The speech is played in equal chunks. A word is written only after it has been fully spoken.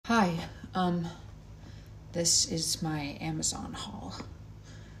Hi, this is my Amazon haul.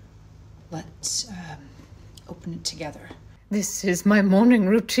 Let's, open it together. This is my morning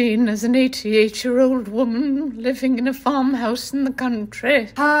routine as an 88-year-old woman living in a farmhouse in the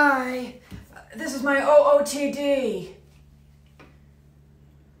country. Hi, this is my OOTD.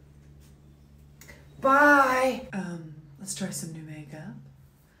 Bye. Let's try some new makeup.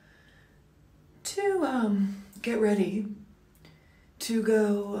 To, get ready to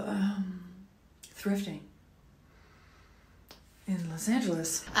go, thrifting in Los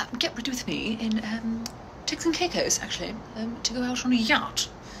Angeles. Get ready with me in Turks and Caicos, actually, to go out on a yacht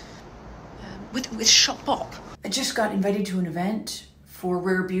with Shop Bob. I just got invited to an event for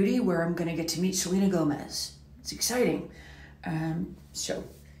Rare Beauty where I'm gonna get to meet Selena Gomez. It's exciting. So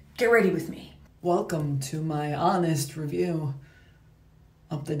get ready with me. Welcome to my honest review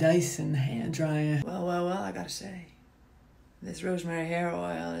of the Dyson hair dryer. Well, I gotta say, this rosemary hair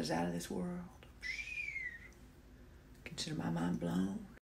oil is out of this world. Consider my mind blown.